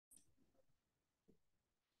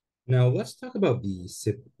Now let's talk about the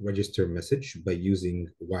SIP register message by using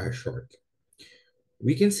Wireshark.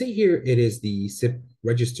 We can say here it is the SIP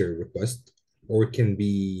register request, or it can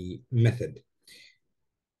be method.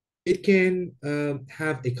 It can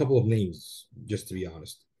have a couple of names, just to be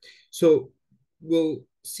honest. So we'll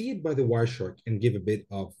see it by the Wireshark and give a bit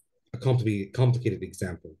of a complicated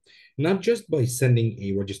example, not just by sending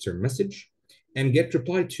a register message and get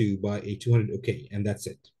replied to by a 200 OK, and that's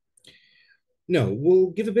it. No,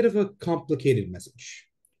 we'll give a bit of a complicated message.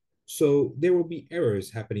 So there will be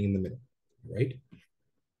errors happening in the middle, right?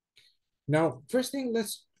 Now, first thing,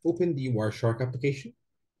 let's open the Wireshark application,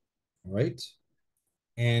 all right?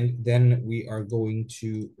 And then we are going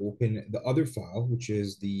to open the other file, which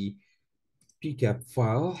is the PCAP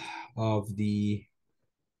file of the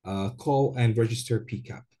call and register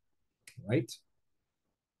PCAP, right?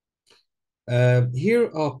 Here,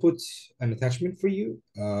 I'll put an attachment for you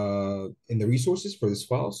in the resources for this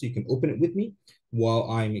file, so you can open it with me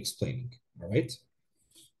while I'm explaining, all right?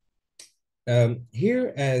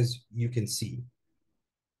 Here, as you can see,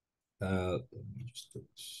 let me just put,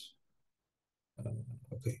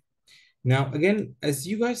 okay. Now, again, as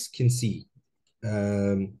you guys can see,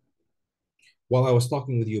 um, while I was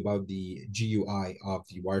talking with you about the GUI of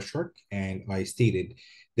the Wireshark, and I stated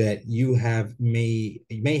that you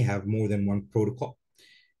may have more than one protocol.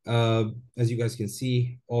 As you guys can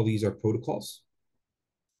see, all these are protocols.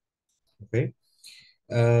 Okay,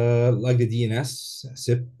 like the DNS,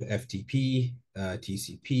 SIP, FTP,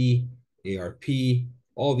 TCP, ARP.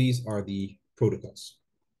 All these are the protocols,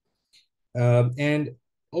 and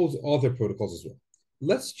all other protocols as well.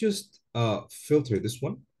 Let's just filter this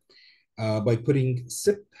one by putting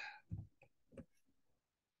SIP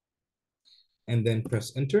and then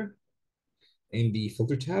press enter in the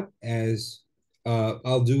filter tab as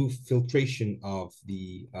I'll do filtration of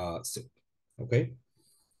the SIP. Okay.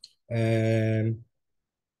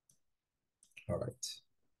 All right.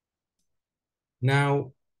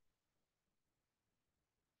 Now,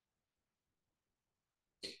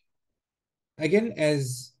 again,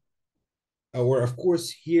 or of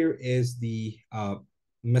course, here is the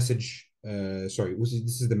message. Sorry,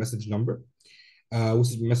 this is the message number. Which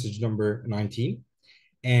is message number 19.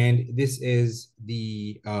 And this is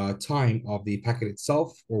the time of the packet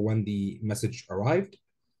itself, or when the message arrived,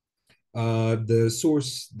 the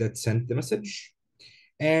source that sent the message,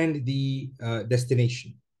 and the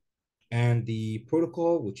destination, and the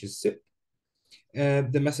protocol, which is SIP,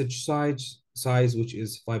 the message size, which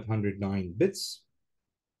is 509 bits.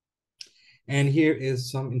 And here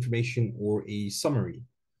is some information or a summary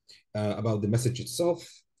about the message itself,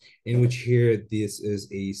 in which here this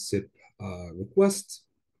is a SIP request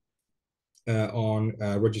on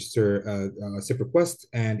register SIP request,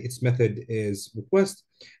 and its method is request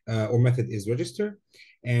or method is register,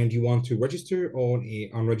 and you want to register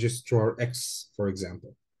on registrar X, for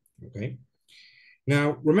example. Okay.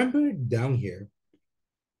 Now remember down here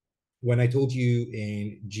when I told you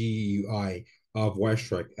in GUI of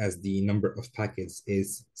Wireshark as the number of packets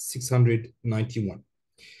is 691,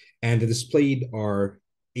 and the displayed are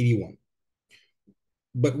 81.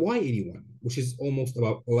 But why 81, which is almost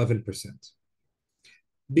about 11%?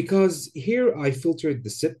 Because here I filtered the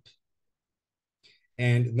SIP,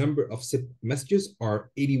 and number of SIP messages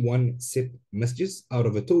are 81 SIP messages out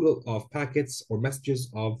of a total of packets or messages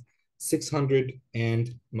of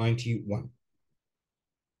 691.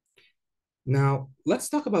 Now, let's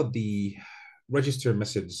talk about the register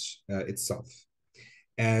message itself.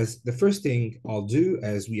 As the first thing I'll do,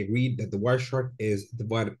 as we agreed that the Wireshark is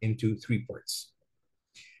divided into three parts.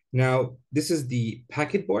 Now, this is the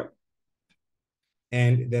packet bar,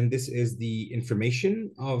 and then this is the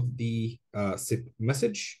information of the SIP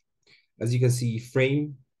message. As you can see,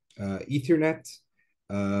 frame, Ethernet,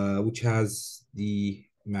 which has the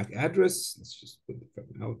MAC address. Let's just put the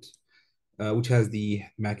frame out, which has the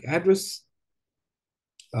MAC address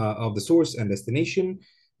of the source and destination.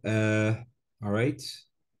 All right.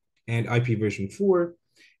 And IP version 4.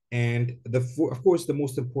 And of course, the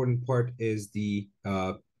most important part is the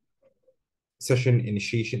session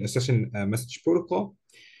initiation, a session message protocol,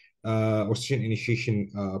 or session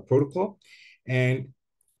initiation protocol. And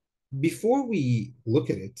before we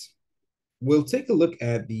look at it, we'll take a look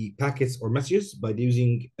at the packets or messages by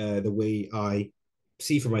using the way I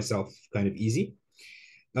see for myself, kind of easy.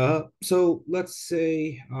 So let's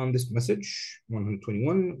say on this message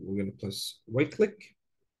 121, we're going to press right click,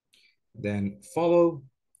 then follow,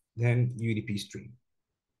 then UDP stream.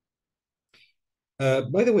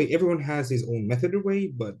 By the way, everyone has his own method or way,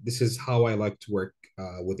 but this is how I like to work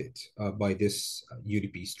with it by this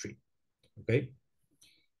UDP stream. Okay.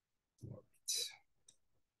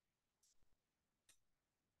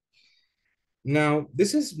 Now,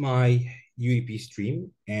 this is my UDP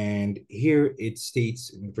stream, and here it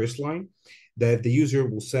states in the first line that the user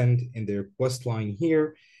will send in their request line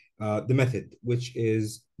here the method, which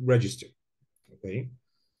is register, okay?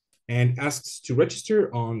 And asks to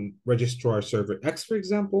register on registrar server X, for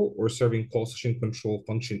example, or serving call session control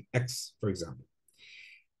function X, for example.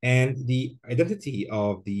 And the identity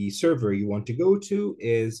of the server you want to go to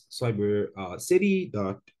is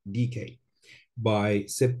cybercity.dk by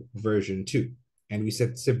SIP version 2. And we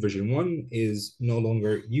said SIP version 1 is no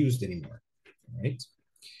longer used anymore, right?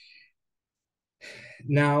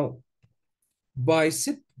 Now, by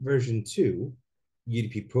SIP version 2,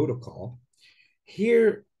 UDP protocol,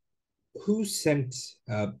 here, who sent,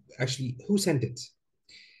 who sent it?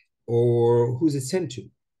 Or who's it sent to?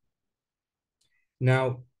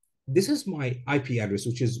 Now, this is my IP address,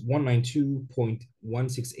 which is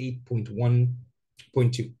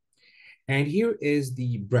 192.168.1.2. And here is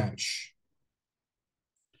the branch,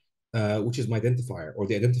 which is my identifier or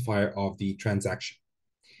the identifier of the transaction.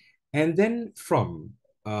 And then from,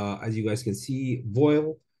 as you guys can see,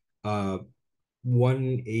 voil 18,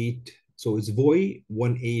 so it's voy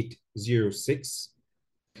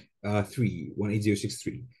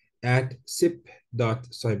 18063 at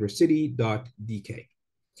sip.cybercity.dk.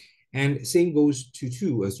 And same goes to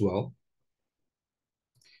 2 as well.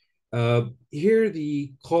 Here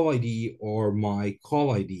the call ID or my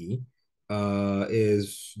call ID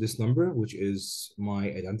is this number, which is my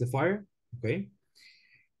identifier, okay?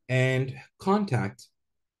 And contact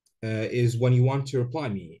is when you want to reply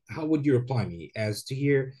me. How would you reply me? As to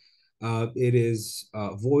here, it is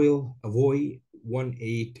voy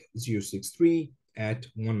 18063 at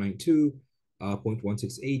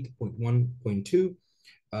 192.168.1.2.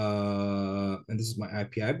 And this is my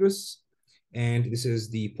IP address. And this is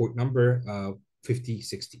the port number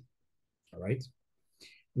 5060. All right.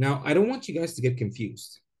 Now, I don't want you guys to get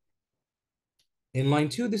confused. In line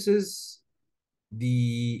 2, this is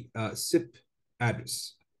the SIP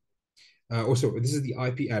address. Or sorry, this is the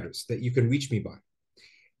IP address that you can reach me by.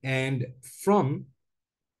 And from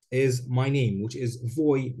is my name, which is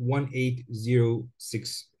voy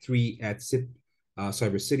 18063 at sip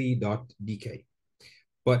cybercity.dk.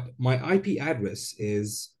 But my IP address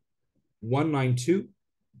is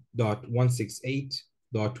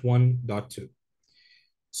 192.168.1.2.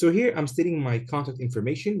 So here I'm stating my contact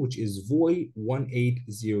information, which is voy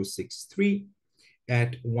 18063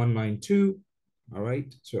 at 192. All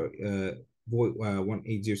right. So voy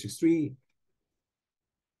 18063.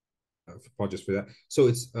 Apologies for that. So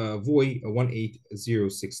it's voy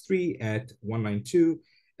 18063 at 192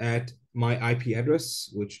 at my IP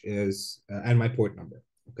address, which is and my port number.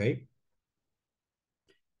 Okay.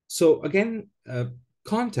 So again,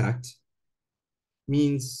 contact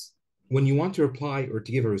means when you want to reply or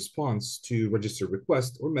to give a response to register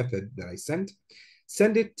request or method that I sent,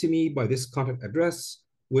 send it to me by this contact address,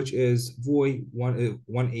 which is voy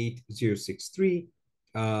 18063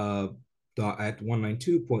 at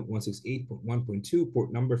 192.168.1.2,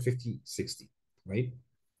 port number 5060, right?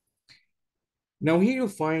 Now here you'll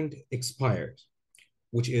find expired,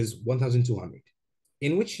 which is 1200,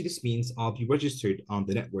 in which this means I'll be registered on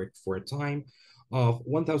the network for a time of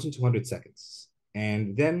 1200 seconds.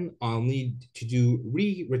 And then I'll need to do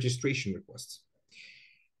re-registration requests,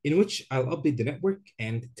 in which I'll update the network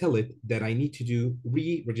and tell it that I need to do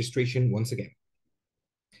re-registration once again.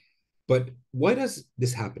 But why does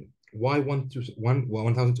this happen? Why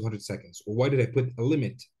 1,200 seconds? Or why did I put a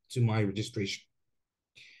limit to my registration?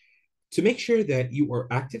 To make sure that you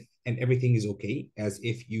are active and everything is okay, as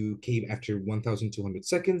if you came after 1,200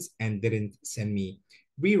 seconds and didn't send me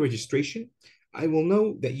re-registration, I will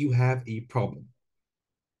know that you have a problem.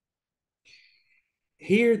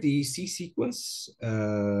 Here, the C sequence,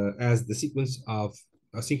 as the sequence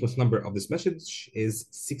number of this message is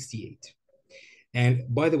 68. And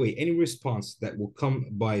by the way, any response that will come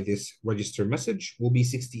by this register message will be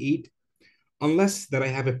 68, unless that I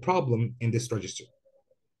have a problem in this register.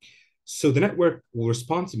 So the network will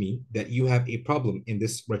respond to me that you have a problem in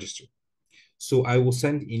this register. So I will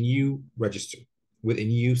send a new register with a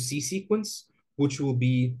new C sequence, which will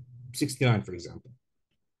be 69, for example.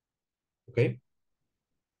 Okay.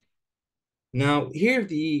 Now here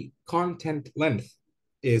the content length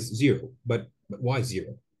is 0, but why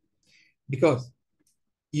 0? Because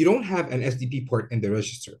you don't have an SDP port in the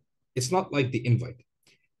register. It's not like the invite,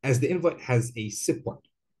 as the invite has a SIP port,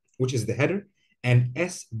 which is the header, and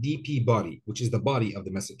SDP body, which is the body of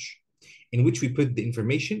the message, in which we put the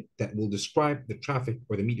information that will describe the traffic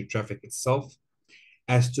or the media traffic itself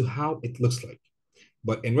as to how it looks like.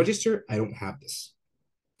 But in register, I don't have this.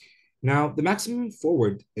 Now, the maximum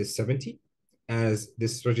forward is 70, as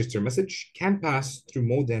this register message can pass through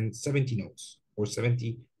more than 70 nodes or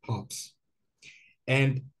 70 hops.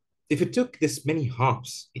 And if it took this many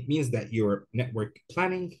hops, it means that your network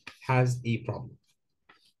planning has a problem,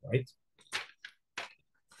 right?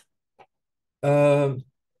 Now,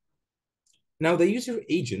 the user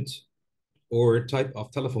agent or type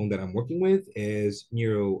of telephone that I'm working with is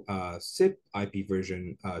Neuro SIP IP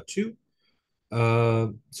version 2.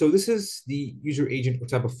 So this is the user agent or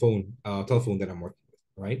type of telephone that I'm working with,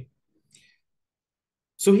 right?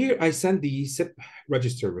 So here I send the SIP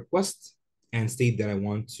register request and state that I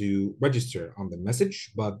want to register on the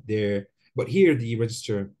message, but here the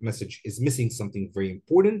register message is missing something very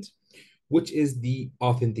important, which is the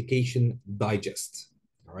authentication digest,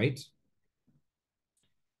 all right?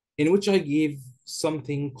 In which I gave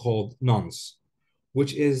something called nonce,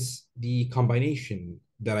 which is the combination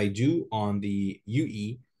that I do on the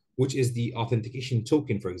UE, which is the authentication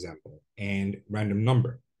token, for example, and random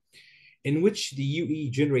number, in which the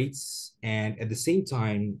UE generates and at the same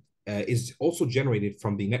time is also generated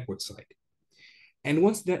from the network side. And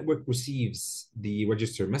once the network receives the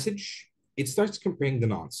register message, it starts comparing the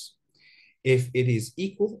nonce. If it is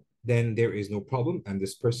equal, then there is no problem and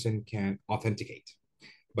this person can authenticate.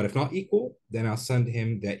 But if not equal, then I'll send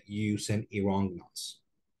him that you sent a wrong nonce.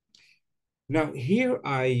 Now here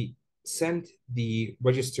I sent the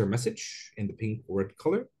register message in the pink or red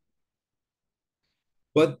color,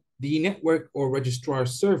 but the network or registrar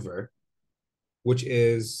server, which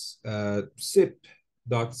is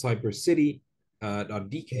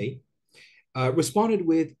sip.cybercity.dk, responded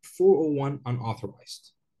with 401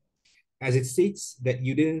 unauthorized, as it states that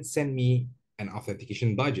you didn't send me an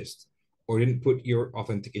authentication digest or didn't put your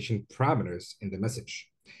authentication parameters in the message.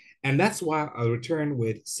 And that's why I'll return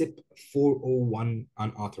with SIP 401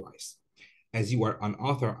 unauthorized, as you are an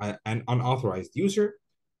unauthorized user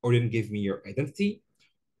or didn't give me your identity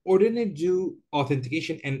or didn't do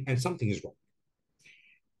authentication and something is wrong.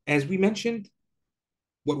 As we mentioned,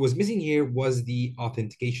 what was missing here was the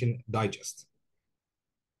authentication digest.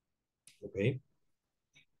 Okay.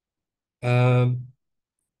 All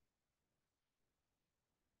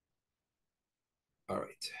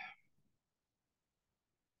right.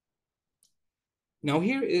 Now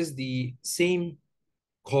here is the same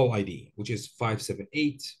call ID, which is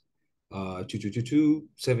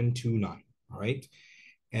 578-2222-729, all right?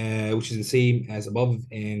 Which is the same as above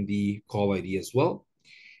in the call ID as well.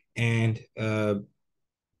 And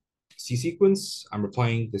C sequence, I'm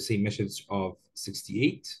replying the same message of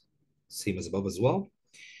 68, same as above as well.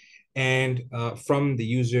 And from the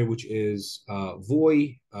user, which is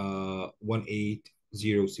VoI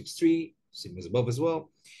 18063, same as above as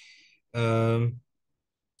well.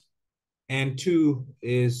 And 2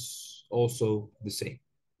 is also the same,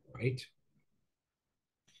 right?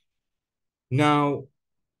 Now,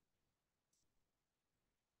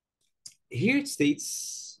 here it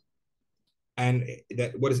states, and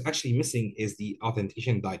that what is actually missing is the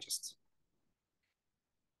authentication digest.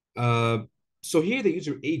 So here the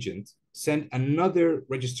user agent sent another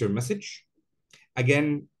register message.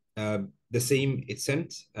 Again, the same it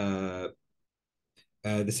sent, the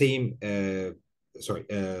same, sorry,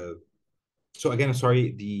 so again,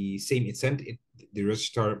 sorry, the same it sent, the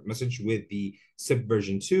register message with the SIP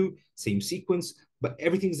version 2, same sequence, but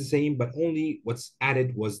everything's the same, but only what's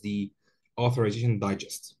added was the authorization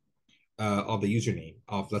digest of the username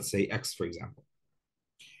of, let's say, X, for example.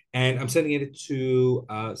 And I'm sending it to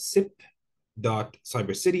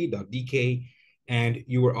sip.cybercity.dk, and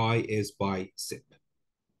URI is by SIP.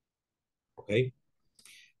 Okay.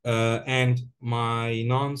 And my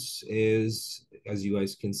nonce is, as you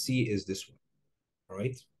guys can see, is this one. All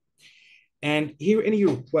right. And here, any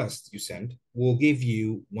request you send will give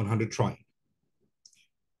you 100 trying,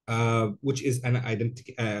 which is an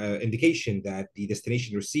indication that the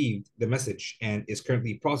destination received the message and is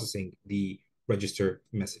currently processing the register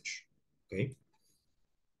message. Okay.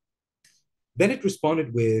 Then it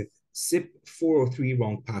responded with SIP 403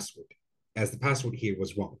 wrong password, as the password here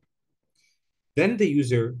was wrong. Then the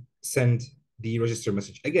user sent the register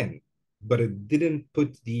message again, but it didn't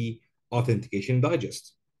put the authentication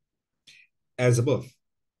digest as above.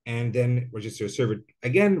 And then register server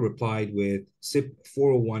again replied with SIP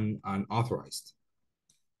 401 unauthorized.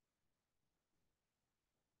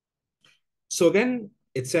 So again,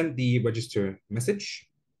 it sent the register message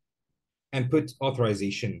and put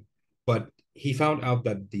authorization, but he found out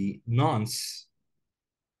that the nonce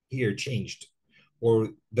here changed, or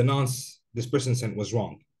the nonce this person sent was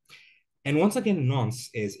wrong. And once again, nonce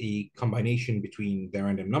is a combination between the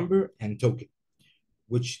random number and token,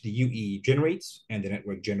 which the UE generates and the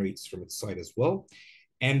network generates from its side as well.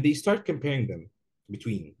 and they start comparing them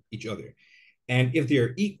between each other. And if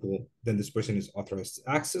they're equal, then this person is authorized to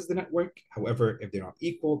access the network. However, if they're not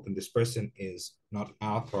equal, then this person is not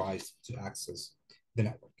authorized to access the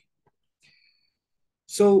network.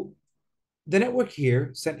 So the network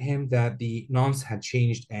here sent him that the nonce had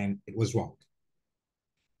changed and it was wrong.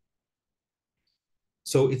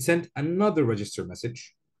 So it sent another register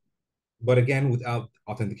message, but again without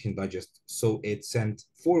authentication digest. So it sent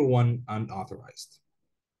 401 unauthorized.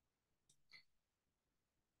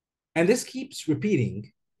 And this keeps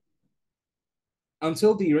repeating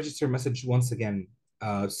until the register message once again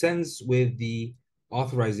sends with the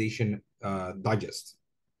authorization digest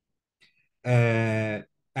and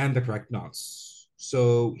the correct nonce.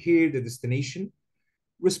 So here the destination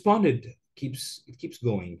responded, it keeps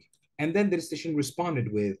going. And then the destination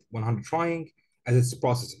responded with 100 trying as it's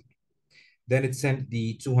processing. Then it sent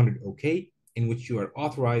the 200 OK, in which you are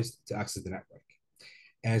authorized to access the network,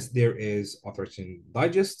 as there is authorization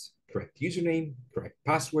digest, correct username, correct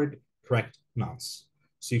password, correct nonce.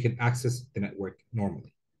 So you can access the network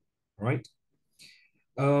normally. All right.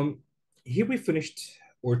 Um, Here we finished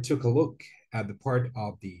or took a look at the part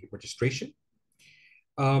of the registration.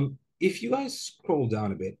 If you guys scroll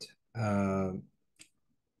down a bit,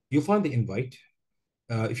 you'll find the invite.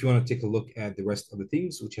 If you want to take a look at the rest of the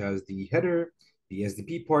things, which has the header, the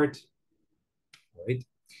SDP part, right?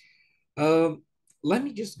 Let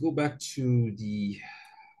me just go back to the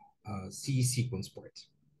C sequence part.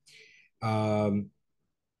 In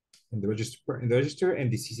the register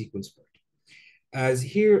and the C sequence part. As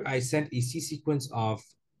here, I sent a C sequence of,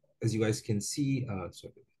 as you guys can see,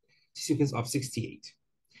 sorry, C sequence of 68,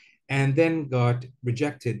 and then got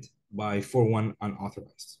rejected by 41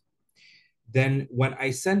 unauthorized. Then when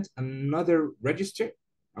I sent another register,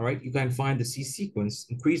 all right, you can find the C sequence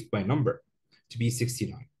increased by number to be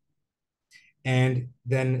 69. And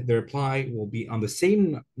then the reply will be on the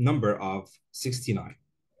same number of 69,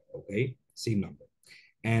 okay, same number.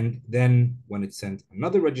 And then when it's sent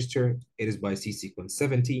another register, it is by C sequence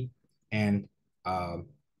 70 and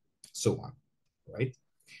so on, right?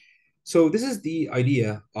 So this is the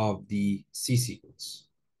idea of the C sequence,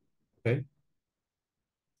 okay?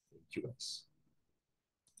 Thank you guys.